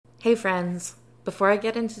Hey friends, before I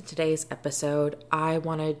get into today's episode, I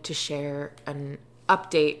wanted to share an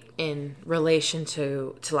update in relation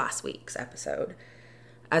to last week's episode.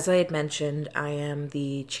 As I had mentioned, I am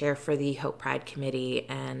the chair for the Hope Pride Committee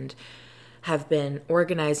and have been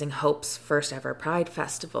organizing Hope's first ever Pride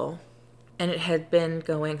Festival. And it had been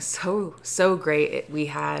going so great. We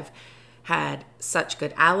have had such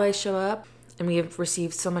good allies show up, and we have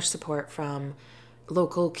received so much support from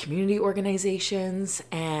local community organizations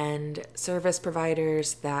and service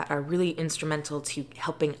providers that are really instrumental to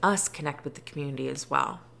helping us connect with the community as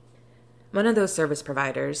well. One of those service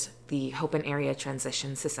providers, the Hope and Area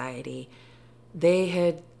Transition Society, they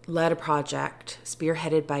had led a project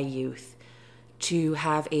spearheaded by youth to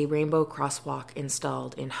have a rainbow crosswalk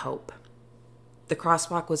installed in Hope. The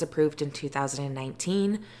crosswalk was approved in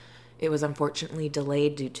 2019. It was unfortunately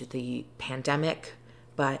delayed due to the pandemic,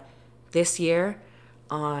 but this year,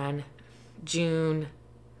 on June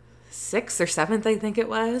 6th or 7th, I think it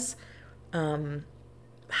was,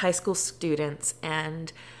 high school students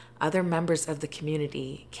and other members of the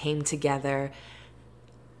community came together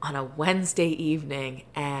on a Wednesday evening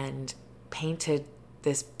and painted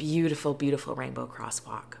this beautiful, beautiful rainbow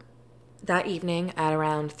crosswalk. That evening at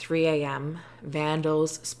around 3 a.m.,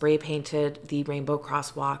 vandals spray painted the rainbow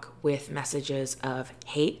crosswalk with messages of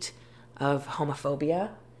hate, of homophobia,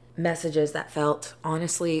 messages that felt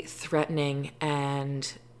honestly threatening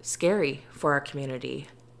and scary for our community.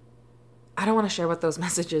 I don't want to share what those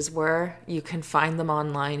messages were. You can find them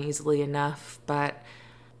online easily enough, but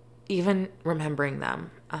even remembering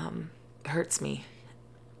them hurts me.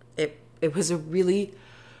 It was a really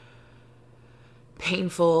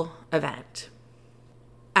painful event.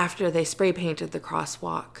 After they spray painted the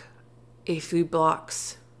crosswalk, a few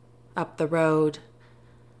blocks up the road,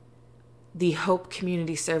 the Hope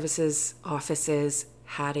Community Services offices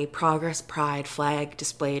had a Progress Pride flag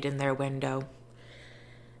displayed in their window.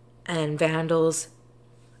 And vandals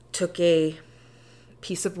took a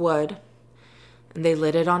piece of wood and they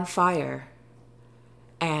lit it on fire.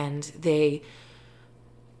 And they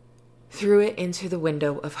threw it into the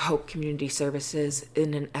window of Hope Community Services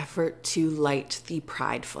in an effort to light the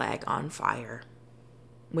pride flag on fire,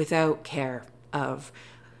 without care of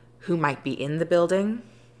who might be in the building,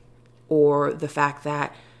 or the fact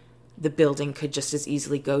that the building could just as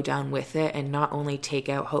easily go down with it and not only take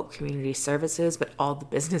out Hope Community Services, but all the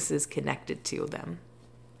businesses connected to them.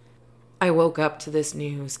 I woke up to this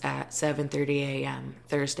news at 7:30 a.m.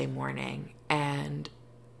 Thursday morning and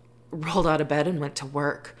rolled out of bed and went to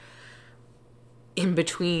work. In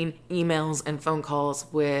between emails and phone calls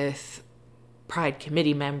with Pride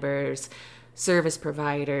Committee members, service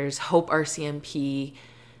providers, Hope RCMP,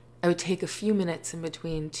 I would take a few minutes in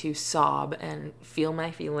between to sob and feel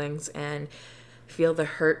my feelings and feel the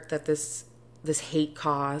hurt that this hate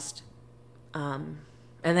caused, and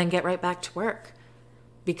then get right back to work.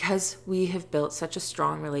 Because we have built such a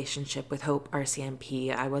strong relationship with Hope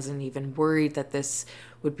RCMP, I wasn't even worried that this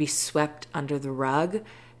would be swept under the rug.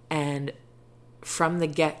 And from the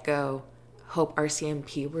get-go, Hope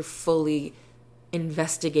RCMP were fully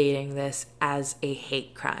investigating this as a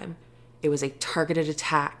hate crime. It was a targeted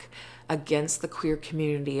attack against the queer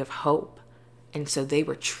community of Hope. And so they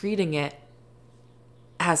were treating it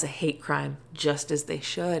as a hate crime, just as they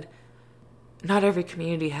should. Not every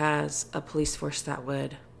community has a police force that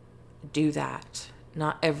would do that.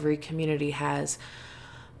 Not every community has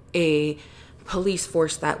a police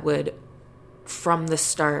force that would, from the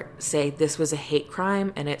start, say this was a hate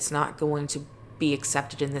crime and it's not going to be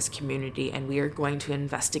accepted in this community and we are going to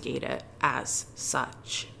investigate it as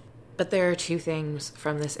such. But there are two things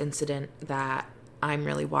from this incident that I'm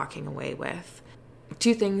really walking away with.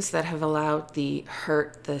 Two things that have allowed the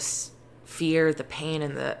hurt, this fear, the pain,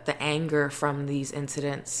 and the anger from these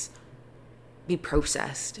incidents be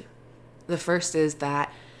processed. The first is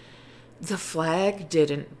that the flag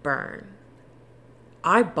didn't burn.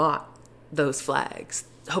 I bought those flags.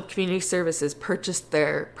 Hope Community Services purchased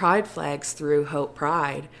their pride flags through Hope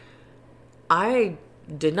Pride. I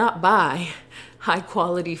did not buy high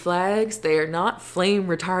quality flags. They are not flame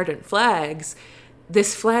retardant flags.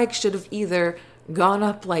 This flag should have either gone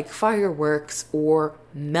up like fireworks or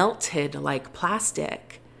melted like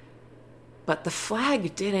plastic. But the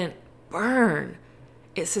flag didn't burn.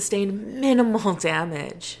 It sustained minimal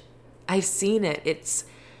damage. I've seen it.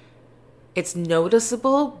 It's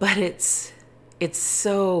noticeable, but it's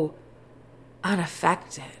so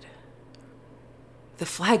unaffected. The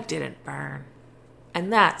flag didn't burn.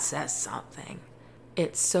 And that says something.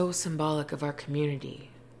 It's so symbolic of our community,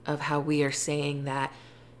 of how we are saying that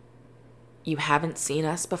you haven't seen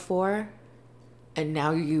us before, and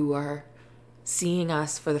now you are seeing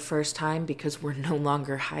us for the first time because we're no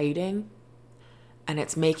longer hiding, and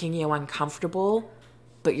it's making you uncomfortable,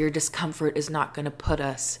 but your discomfort is not going to put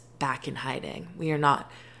us back in hiding. We are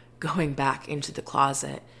not going back into the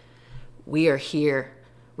closet. We are here.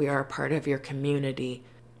 We are a part of your community,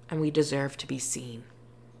 and we deserve to be seen.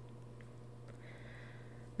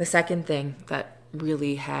 The second thing that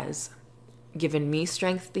really has given me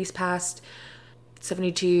strength these past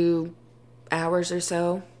 72 hours or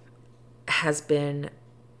so has been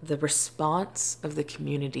the response of the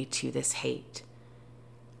community to this hate.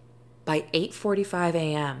 By 8:45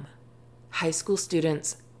 a.m., high school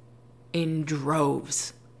students in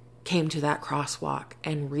droves came to that crosswalk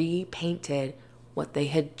and repainted what they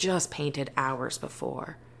had just painted hours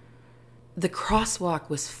before. The crosswalk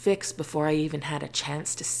was fixed before I even had a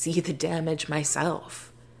chance to see the damage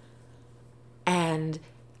myself. And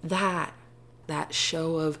that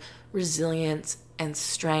show of resilience and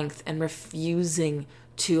strength and refusing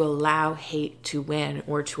to allow hate to win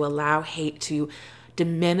or to allow hate to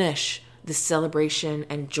diminish the celebration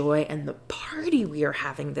and joy and the party we are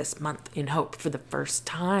having this month in Hope for the first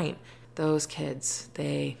time. Those kids,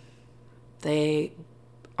 they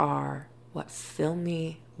are what fill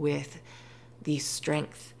me with the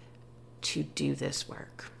strength to do this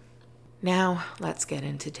work. Now, let's get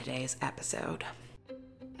into today's episode.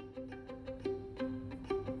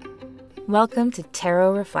 Welcome to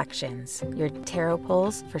Tarot Reflections, your tarot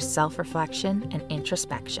pulls for self-reflection and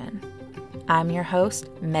introspection. I'm your host,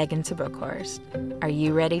 Megan Brookhorst. Are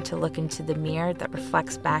you ready to look into the mirror that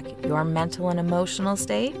reflects back your mental and emotional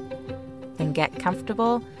state? Then get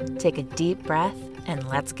comfortable, take a deep breath, and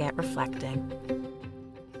let's get reflecting.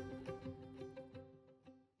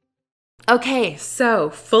 Okay, so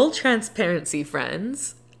full transparency,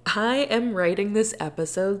 friends. I am writing this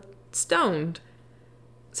episode stoned.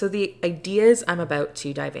 So the ideas I'm about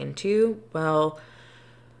to dive into, well,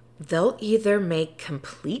 they'll either make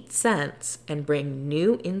complete sense and bring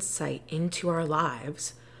new insight into our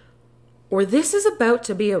lives, or this is about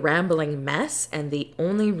to be a rambling mess, and the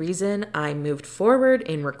only reason I moved forward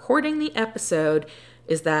in recording the episode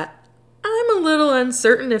is that I'm a little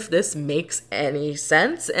uncertain if this makes any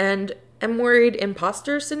sense and am worried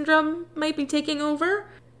imposter syndrome might be taking over.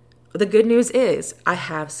 The good news is I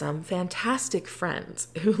have some fantastic friends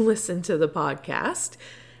who listen to the podcast,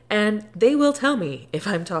 and they will tell me if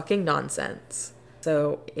I'm talking nonsense.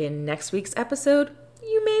 So in next week's episode,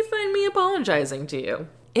 you may find me apologizing to you.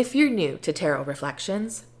 If you're new to Tarot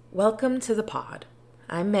Reflections, welcome to the pod.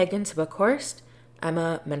 I'm Megan Brookhorst. I'm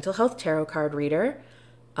a mental health tarot card reader,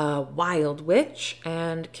 a wild witch,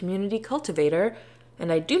 and community cultivator,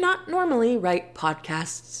 and I do not normally write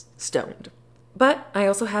podcasts stoned. But I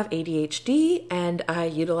also have ADHD, and I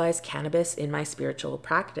utilize cannabis in my spiritual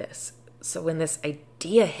practice. So when this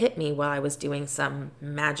idea hit me while I was doing some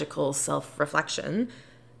magical self-reflection,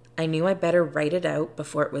 I knew I better write it out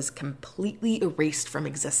before it was completely erased from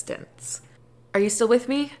existence. Are you still with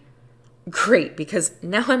me? Great, because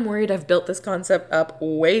now I'm worried I've built this concept up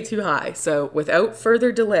way too high. So without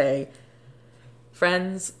further delay,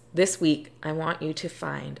 friends, this week I want you to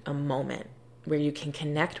find a moment where you can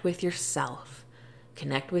connect with yourself,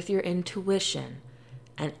 connect with your intuition,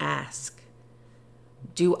 and ask,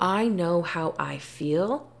 do I know how I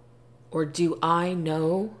feel, or do I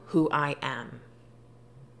know who I am?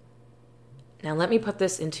 Now let me put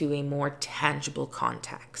this into a more tangible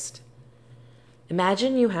context.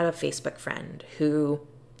 Imagine you had a Facebook friend who,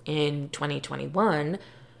 in 2021,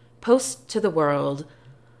 posts to the world,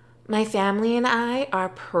 "My family and I are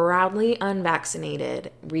proudly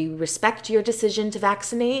unvaccinated. We respect your decision to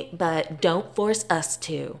vaccinate, but don't force us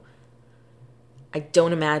to." I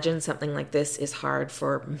don't imagine something like this is hard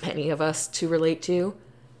for many of us to relate to.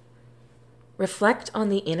 Reflect on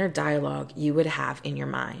the inner dialogue you would have in your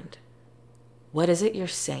mind. What is it you're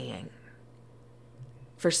saying?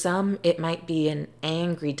 For some, it might be an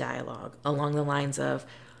angry dialogue along the lines of,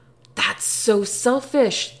 "That's so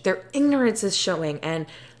selfish. Their ignorance is showing, and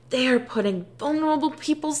they are putting vulnerable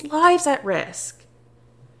people's lives at risk."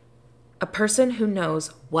 A person who knows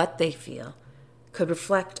what they feel could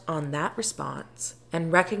reflect on that response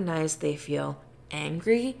and recognize they feel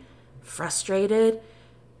angry, frustrated,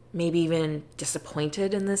 maybe even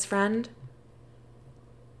disappointed in this friend.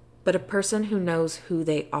 But a person who knows who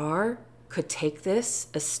they are could take this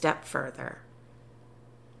a step further.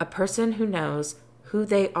 A person who knows who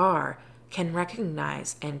they are can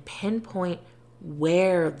recognize and pinpoint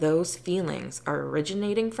where those feelings are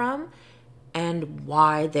originating from and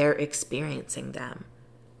why they're experiencing them.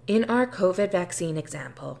 In our COVID vaccine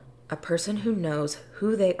example, a person who knows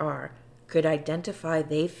who they are could identify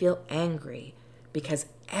they feel angry because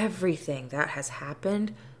everything that has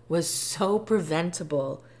happened was so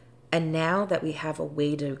preventable. And now that we have a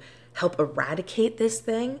way to help eradicate this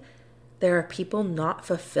thing, there are people not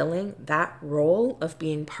fulfilling that role of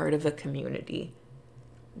being part of a community.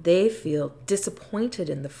 They feel disappointed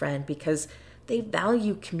in the friend because they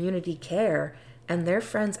value community care and their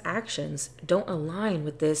friend's actions don't align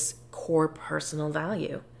with this core personal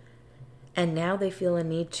value. And now they feel a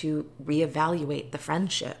need to reevaluate the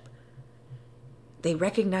friendship. They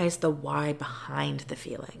recognize the why behind the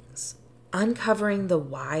feelings. Uncovering the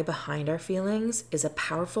why behind our feelings is a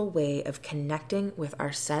powerful way of connecting with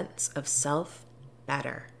our sense of self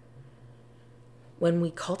better. When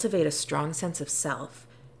we cultivate a strong sense of self,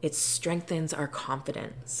 it strengthens our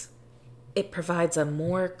confidence. It provides a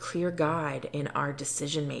more clear guide in our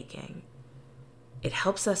decision making. It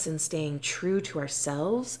helps us in staying true to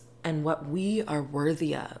ourselves and what we are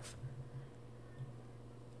worthy of.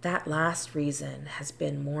 That last reason has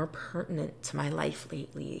been more pertinent to my life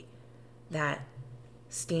lately, that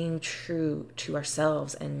staying true to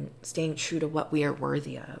ourselves and staying true to what we are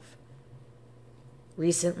worthy of.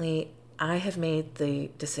 Recently, I have made the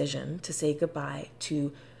decision to say goodbye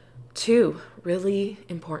to 2 really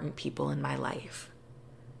important people in my life.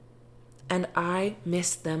 And I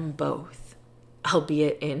miss them both,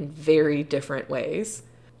 albeit in very different ways.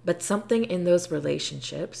 But something in those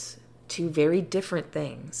relationships, 2 very different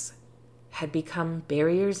things, had become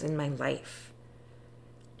barriers in my life.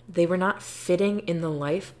 They were not fitting in the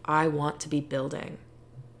life I want to be building.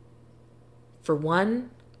 For one,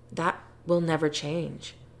 that will never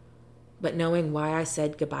change. But knowing why I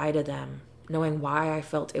said goodbye to them, knowing why I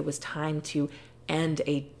felt it was time to end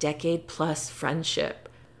a decade-plus friendship,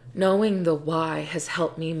 knowing the why has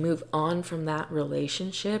helped me move on from that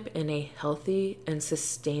relationship in a healthy and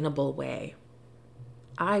sustainable way.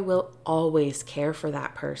 I will always care for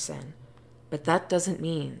that person, but that doesn't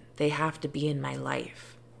mean they have to be in my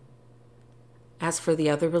life. As for the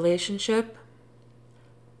other relationship,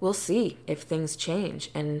 we'll see if things change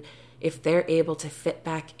and if they're able to fit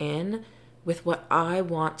back in with what I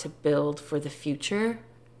want to build for the future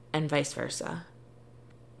and vice versa.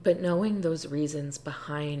 But knowing those reasons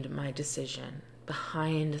behind my decision,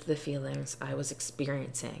 behind the feelings I was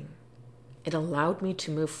experiencing, it allowed me to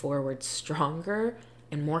move forward stronger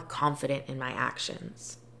and more confident in my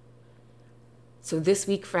actions. So this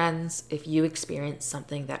week, friends, if you experience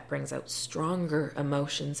something that brings out stronger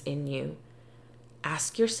emotions in you,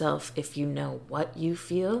 ask yourself if you know what you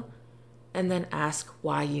feel, and then ask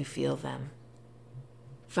why you feel them.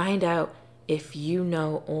 Find out if you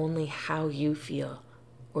know only how you feel,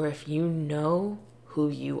 or if you know who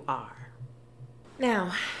you are.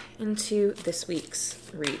 Now, into this week's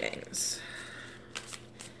readings.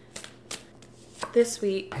 This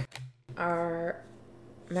week, our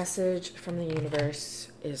message from the universe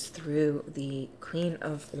is through the Queen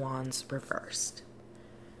of Wands reversed.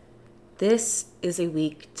 This is a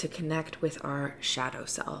week to connect with our shadow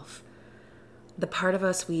self, the part of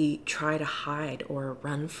us we try to hide or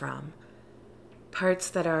run from, parts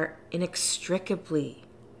that are inextricably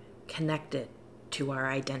connected to our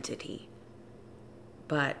identity.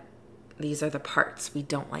 But these are the parts we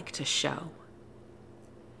don't like to show.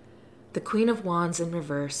 The Queen of Wands in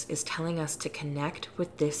reverse is telling us to connect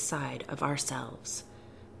with this side of ourselves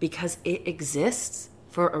because it exists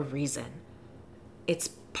for a reason. It's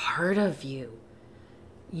part of you.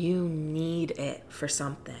 You need it for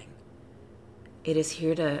something. It is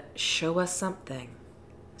here to show us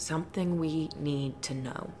something we need to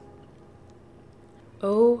know.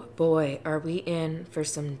 Oh boy, are we in for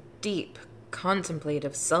some deep,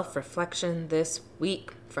 contemplative self-reflection this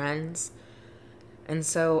week, friends. And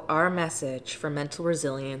so our message for mental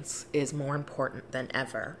resilience is more important than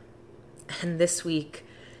ever. And this week,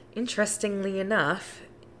 interestingly enough,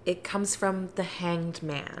 it comes from the Hanged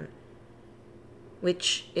Man,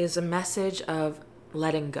 which is a message of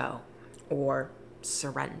letting go or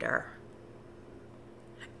surrender.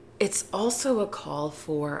 It's also a call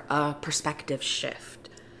for a perspective shift,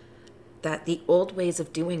 that the old ways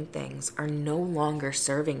of doing things are no longer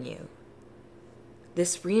serving you.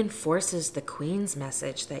 This reinforces the Queen's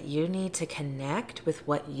message that you need to connect with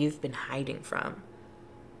what you've been hiding from.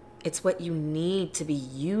 It's what you need to be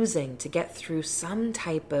using to get through some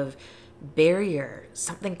type of barrier,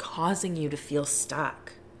 something causing you to feel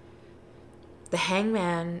stuck. The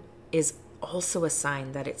Hangman is also a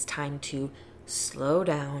sign that it's time to slow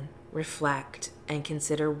down, reflect, and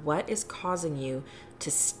consider what is causing you to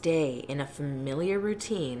stay in a familiar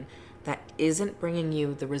routine that isn't bringing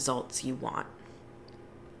you the results you want.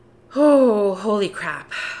 Oh, holy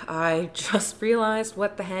crap. I just realized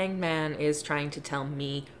what the Hangman is trying to tell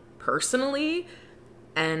me personally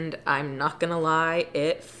And I'm not gonna lie,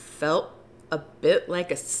 it felt a bit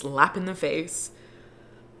like a slap in the face.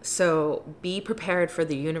 So be prepared for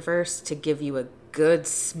the universe to give you a good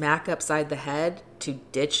smack upside the head to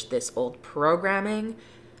ditch this old programming,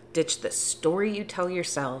 ditch the story you tell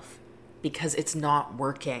yourself, because it's not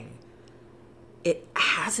working. It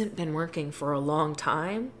hasn't been working for a long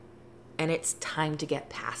time, and it's time to get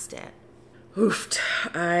past it. Oofed.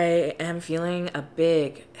 I am feeling a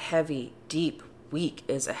big, heavy, deep week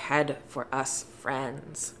is ahead for us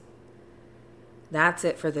friends. That's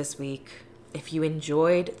it for this week. If you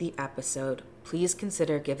enjoyed the episode, please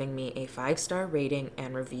consider giving me a 5-star rating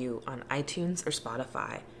and review on iTunes or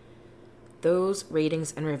Spotify. Those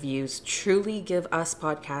ratings and reviews truly give us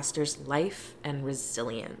podcasters life and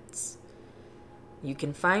resilience. You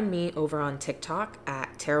can find me over on TikTok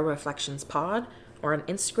at Tarot Reflections Pod or on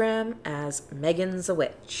Instagram as Megan's a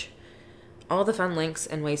Witch. All the fun links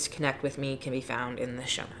and ways to connect with me can be found in the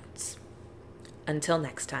show notes. Until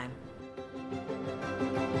next time.